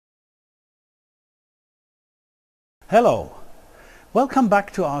Hello, welcome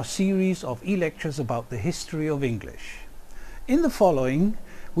back to our series of e-lectures about the history of English. In the following,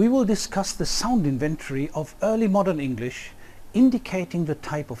 we will discuss the sound inventory of early modern English, indicating the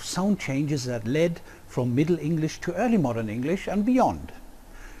type of sound changes that led from Middle English to early modern English and beyond,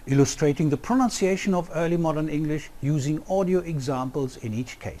 illustrating the pronunciation of early modern English using audio examples in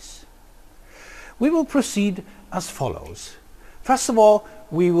each case. We will proceed as follows. First of all,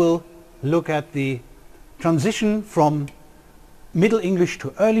 we will look at the transition from Middle English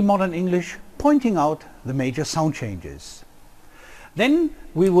to early modern English, pointing out the major sound changes. Then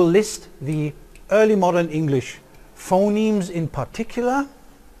we will list the early modern English phonemes in particular,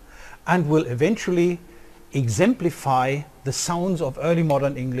 and will eventually exemplify the sounds of early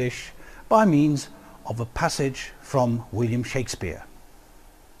modern English by means of a passage from William Shakespeare.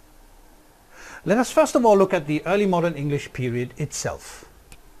 Let us first of all look at the early modern English period itself.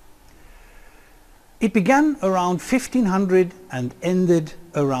 It began around 1500 and ended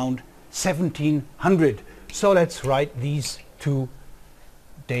around 1700. So let's write these two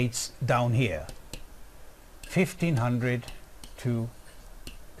dates down here. 1500 to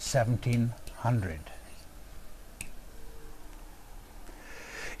 1700.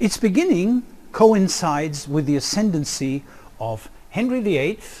 Its beginning coincides with the ascendancy of Henry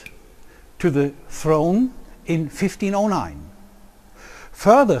VIII to the throne in 1509.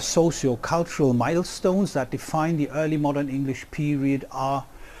 Further socio-cultural milestones that define the early modern English period are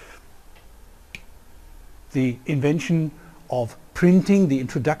the invention of printing, the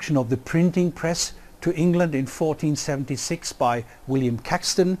introduction of the printing press to England in 1476 by William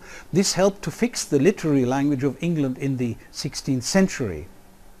Caxton. This helped to fix the literary language of England in the 16th century.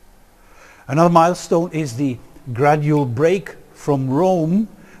 Another milestone is the gradual break from Rome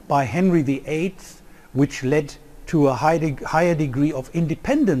by Henry VIII, which led to a higher degree of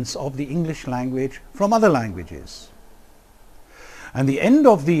independence of the English language from other languages. And the end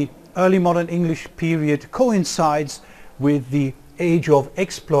of the early modern English period coincides with the age of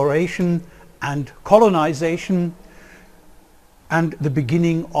exploration and colonization and the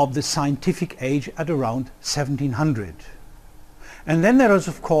beginning of the scientific age at around 1700. And then there is,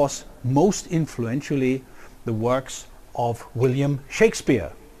 of course, most influentially the works of William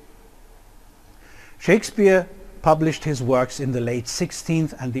Shakespeare. Shakespeare published his works in the late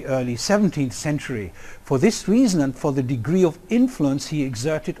 16th and the early 17th century. For this reason and for the degree of influence he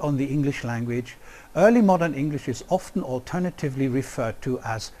exerted on the English language, early modern English is often alternatively referred to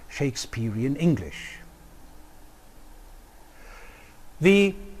as Shakespearean English.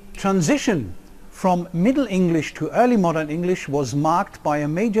 The transition from Middle English to early modern English was marked by a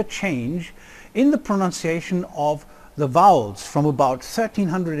major change in the pronunciation of the vowels from about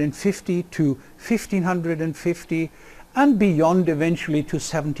 1350 to 1550 and beyond, eventually to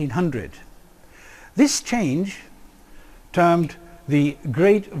 1700. This change, termed the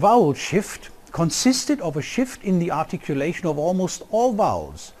Great Vowel Shift, consisted of a shift in the articulation of almost all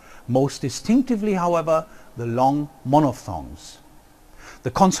vowels, most distinctively, however, the long monophthongs.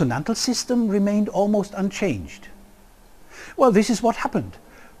 The consonantal system remained almost unchanged. Well, this is what happened.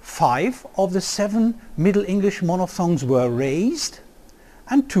 5 of the 7 Middle English monophthongs were raised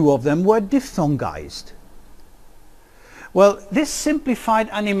and 2 of them were diphthongized. Well, this simplified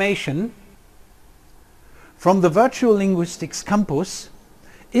animation from the Virtual Linguistics campus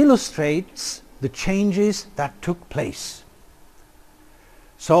illustrates the changes that took place.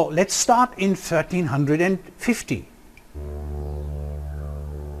 So let's start in 1350.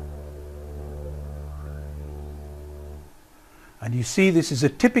 And you see this is a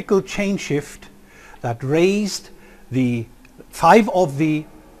typical chain shift that raised the 5 of the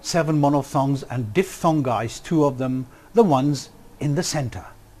 7 monophthongs and diphthongized 2 of them, the ones in the center.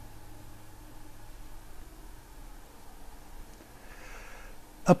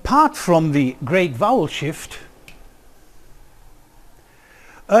 Apart from the Great Vowel Shift,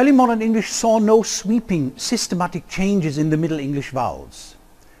 early modern English saw no sweeping systematic changes in the Middle English vowels.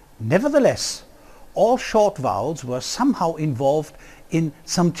 Nevertheless, all short vowels were somehow involved in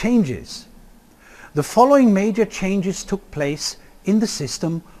some changes. The following major changes took place in the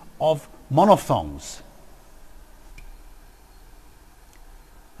system of monophthongs.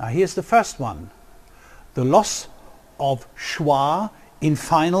 Now here's the first one. The loss of schwa in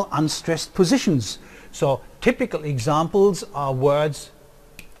final unstressed positions. So typical examples are words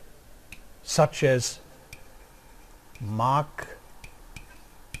such as mark.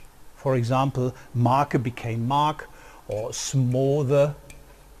 For example, marke became mark, or smother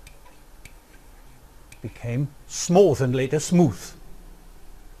became smooth and later smooth.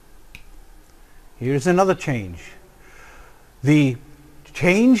 Here is another change. The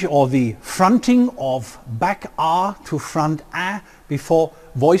change or the fronting of back R to front A before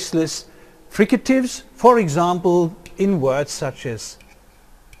voiceless fricatives, for example in words such as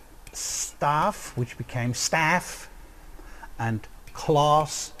staff, which became staff, and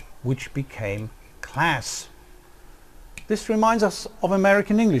class, which became class. This reminds us of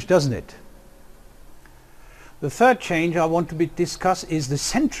American English, doesn't it? The third change I want to discuss is the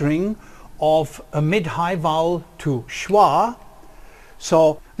centering of a mid-high vowel to schwa.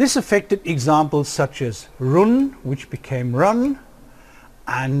 So this affected examples such as run, which became run,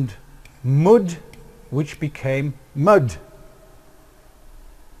 and mud, which became mud.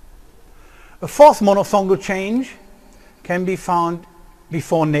 A fourth monophthongal change can be found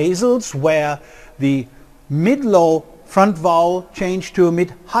before nasals, where the mid-low front vowel changed to a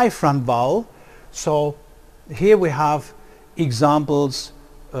mid-high front vowel. So here we have examples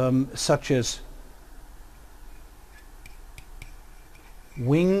such as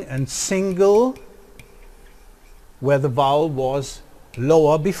wing and single, where the vowel was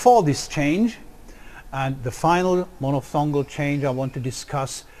lower before this change. And the final monophthongal change I want to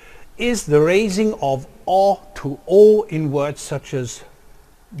discuss is the raising of O to O in words such as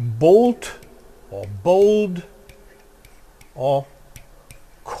bolt or bold or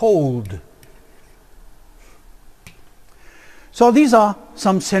cold. So these are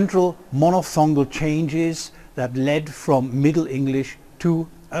some central monophthongal changes that led from Middle English to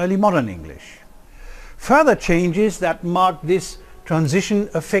Early Modern English. Further changes that marked this transition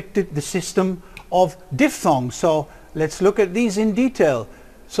affected the system of diphthongs. So let's look at these in detail.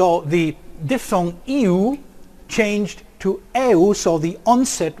 So the diphthong EU changed to EU, so the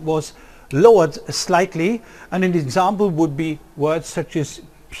onset was lowered slightly, and an example would be words such as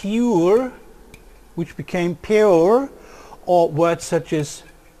pure, which became pure, or words such as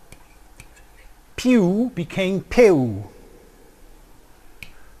pew became pew.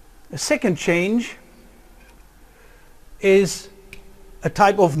 The second change is a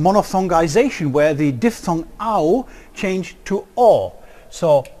type of monophthongization where the diphthong au changed to o.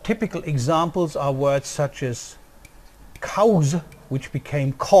 So typical examples are words such as cause, which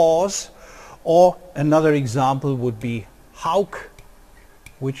became cause, or another example would be hawk,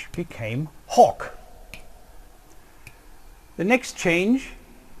 which became hawk. The next change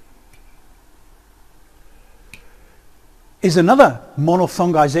is another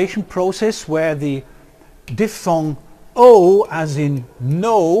monophthongization process where the diphthong o, as in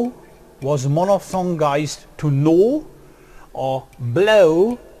no, was monophthongized to no, or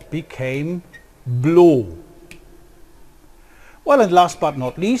blow became blow. Well, and last but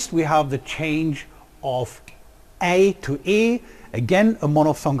not least, we have the change of a to e, again a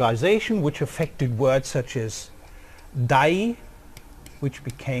monophthongization which affected words such as die, which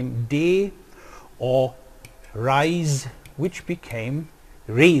became de, or rise, which became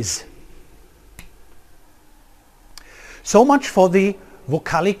res. So much for the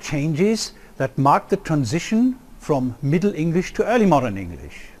vocalic changes that marked the transition from Middle English to Early Modern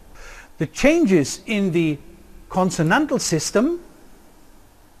English. The changes in the consonantal system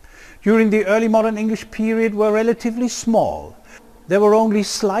during the Early Modern English period were relatively small. There were only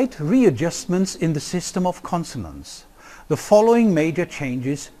slight readjustments in the system of consonants. The following major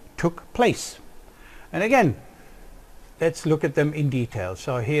changes took place. And again, let's look at them in detail.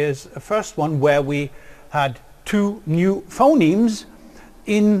 So here's a first one where we had two new phonemes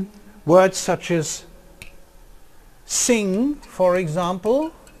in words such as sing, for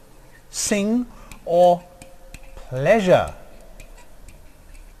example, sing, or pleasure.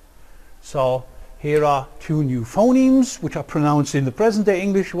 So here are two new phonemes which are pronounced in the present day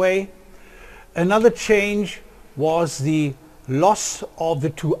English way. Another change was the loss of the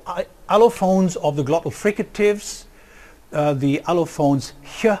two allophones of the glottal fricatives, the allophones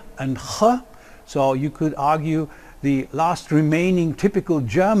h and ch. So you could argue the last remaining typical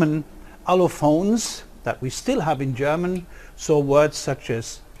German allophones that we still have in German. So words such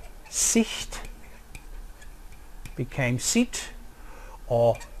as Sicht became Sit,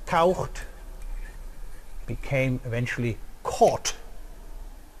 or taucht became eventually caught.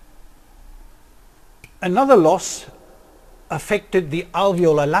 Another loss affected the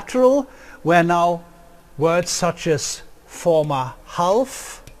alveolar lateral, where now words such as former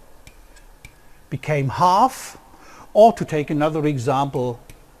half became half, or to take another example,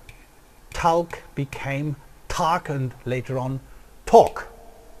 talk became talk, and later on talk.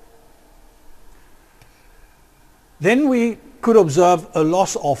 Then we could observe a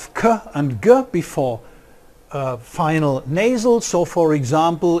loss of k and g before final nasal. So for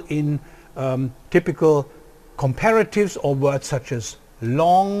example, in typical comparatives or words such as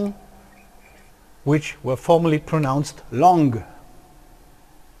long, which were formerly pronounced long.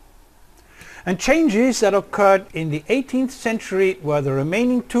 And changes that occurred in the 18th century were the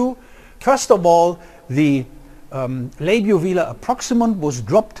remaining two. First of all, the labiovelar approximant was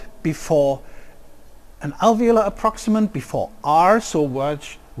dropped before an alveolar approximant, before R, so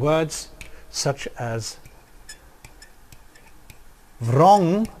words such as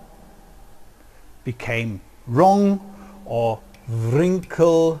wrong became wrong, or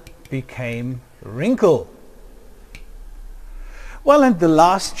wrinkle became wrinkle. Well, and the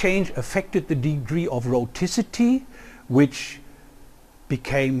last change affected the degree of rhoticity, which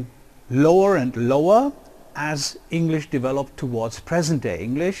became lower and lower as English developed towards present-day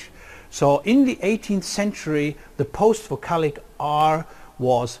English. So in the 18th century, the post-vocalic R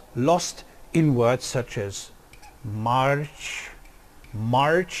was lost in words such as march,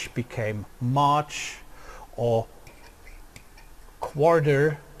 march became march, or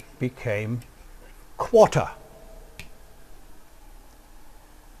quarter became quarter.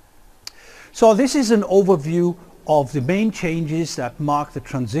 So this is an overview of the main changes that mark the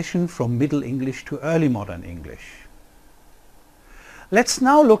transition from Middle English to Early Modern English. Let's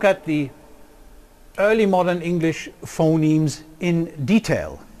now look at the Early Modern English phonemes in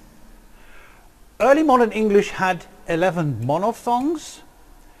detail. Early Modern English had 11 monophthongs,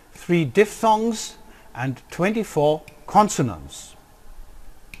 3 diphthongs, and 24 consonants.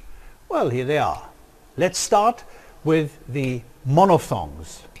 Well, here they are. Let's start with the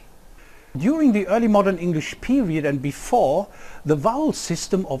monophthongs. During the Early Modern English period and before, the vowel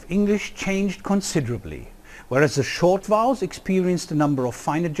system of English changed considerably. Whereas the short vowels experienced a number of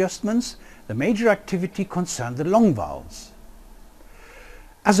fine adjustments, the major activity concerned the long vowels.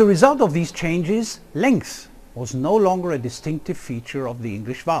 As a result of these changes, length was no longer a distinctive feature of the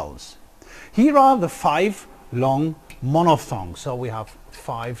English vowels. Here are the 5 long monophthongs. So we have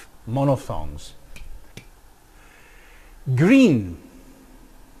 5 monophthongs. Green,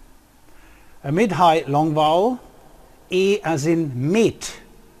 a mid-high long vowel, E as in met.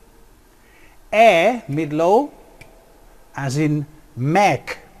 Ä, mid-low, as in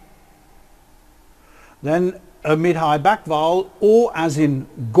mek. Then a mid-high back vowel, O as in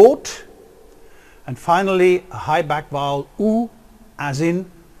goat. And finally a high back vowel, U as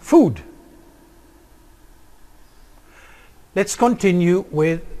in food. Let's continue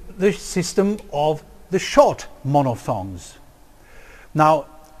with the system of the short monophthongs. Now,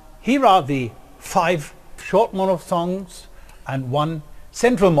 here are the 5 short monophthongs and 1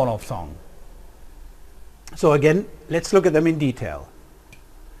 central monophthong. So again, let's look at them in detail.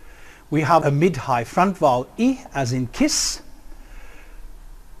 We have a mid-high front vowel I as in kiss,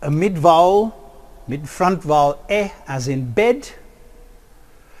 a mid-front vowel E as in bed,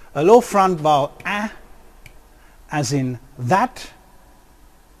 a low front vowel A as in that,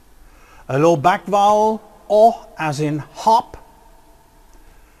 a low back vowel O as in hop,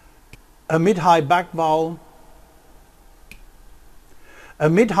 a mid-high back vowel,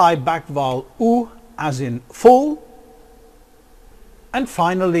 U as in full, and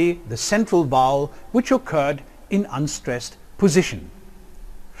finally the central vowel, which occurred in unstressed position.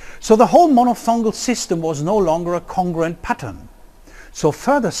 So the whole monophthongal system was no longer a congruent pattern. So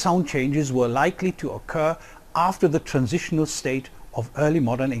further sound changes were likely to occur after the transitional state of Early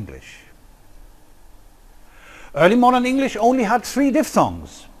Modern English. Early Modern English only had 3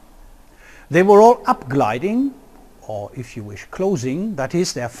 diphthongs. They were all upgliding, or if you wish closing, that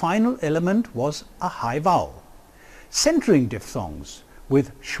is, their final element was a high vowel. Centering diphthongs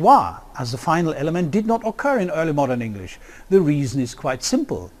with schwa as the final element did not occur in Early Modern English. The reason is quite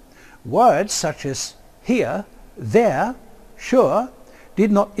simple. Words such as here, there, sure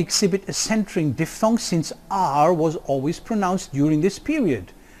did not exhibit a centering diphthong, since R was always pronounced during this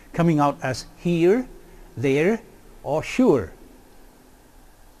period, coming out as here, there, or sure.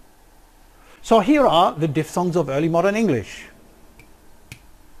 So here are the diphthongs of Early Modern English.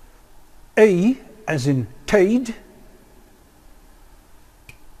 A as in tide,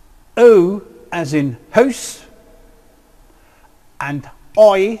 O as in house, and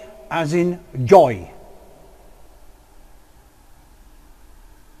Oi as in joy.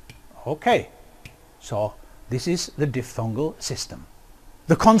 Okay, so this is the diphthongal system.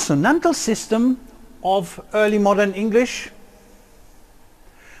 The consonantal system of Early Modern English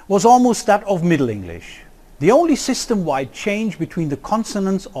was almost that of Middle English. The only system-wide change between the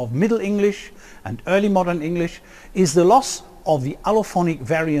consonants of Middle English and Early Modern English is the loss of the allophonic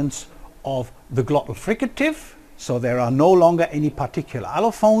variants of the glottal fricative, so there are no longer any particular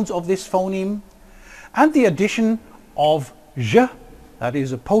allophones of this phoneme, and the addition of j, that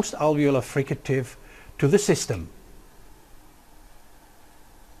is a post-alveolar fricative, to the system.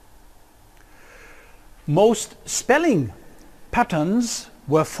 Most spelling patterns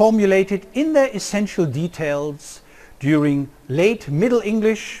were formulated in their essential details during late Middle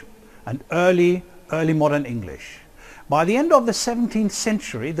English and early modern English. By the end of the 17th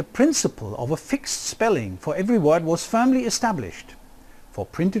century, the principle of a fixed spelling for every word was firmly established for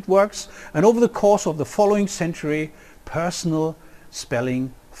printed works, and over the course of the following century, personal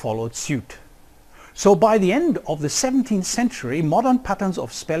spelling followed suit. So by the end of the 17th century, modern patterns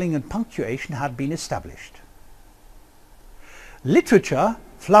of spelling and punctuation had been established. Literature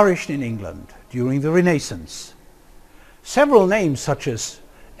flourished in England during the Renaissance. Several names such as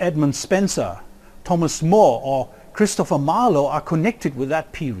Edmund Spenser, Thomas More or Christopher Marlowe are connected with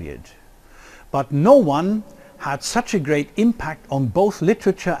that period. But no one had such a great impact on both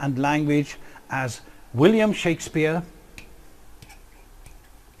literature and language as William Shakespeare,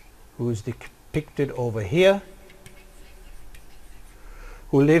 who is depicted over here,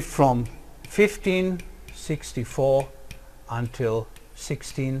 who lived from 1564 until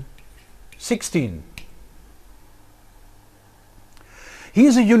 1616. He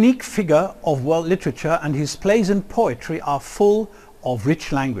is a unique figure of world literature, and his plays and poetry are full of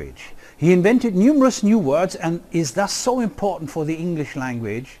rich language. He invented numerous new words and is thus so important for the English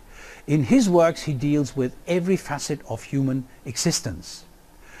language. In his works he deals with every facet of human existence.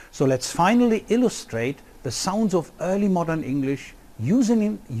 So let's finally illustrate the sounds of early modern English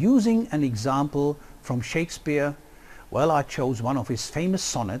using an example from Shakespeare. Well, I chose one of his famous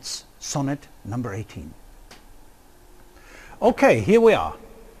sonnets, sonnet number 18. Okay, here we are.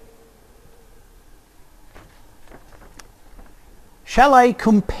 Shall I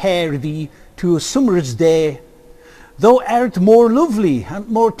compare thee to a summer's day? Thou art more lovely and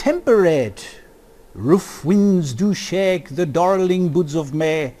more temperate. Rough winds do shake the darling buds of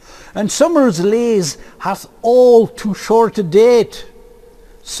May, and summer's lays hath all too short a date.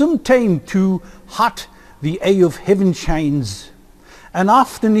 Sometime too hot the eye of heaven shines, and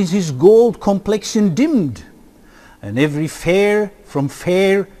often is his gold complexion dimmed, and every fair from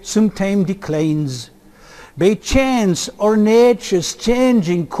fair sometime declines, by chance or nature's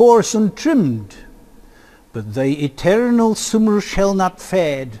changing course untrimmed. But thy eternal summer shall not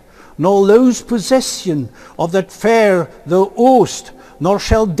fade, nor lose possession of that fair thou owest, nor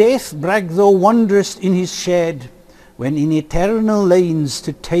shall death brag thou wanderest in his shade, when in eternal lanes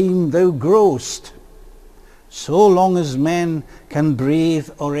to time thou growest. So long as man can breathe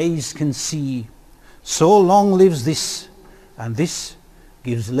or eyes can see, so long lives this, and this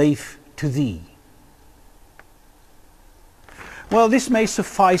gives life to thee. Well, this may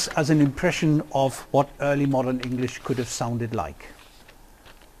suffice as an impression of what early modern English could have sounded like.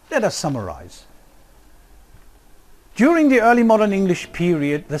 Let us summarize. During the early modern English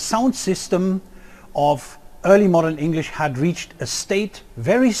period, the sound system of early modern English had reached a state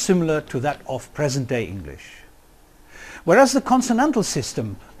very similar to that of present-day English. Whereas the consonantal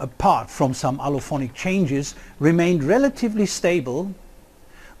system, apart from some allophonic changes, remained relatively stable,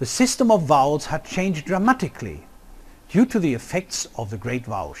 the system of vowels had changed dramatically due to the effects of the great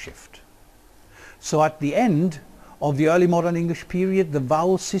vowel shift. So at the end of the early modern English period, the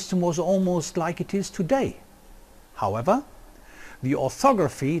vowel system was almost like it is today. However, the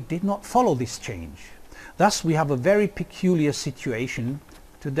orthography did not follow this change. Thus we have a very peculiar situation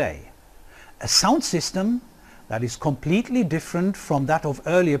today. A sound system that is completely different from that of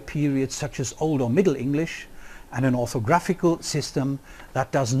earlier periods such as Old or Middle English, and an orthographical system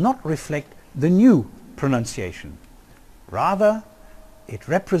that does not reflect the new pronunciation. Rather, it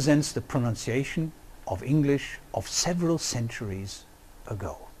represents the pronunciation of English of several centuries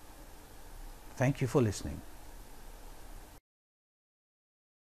ago. Thank you for listening.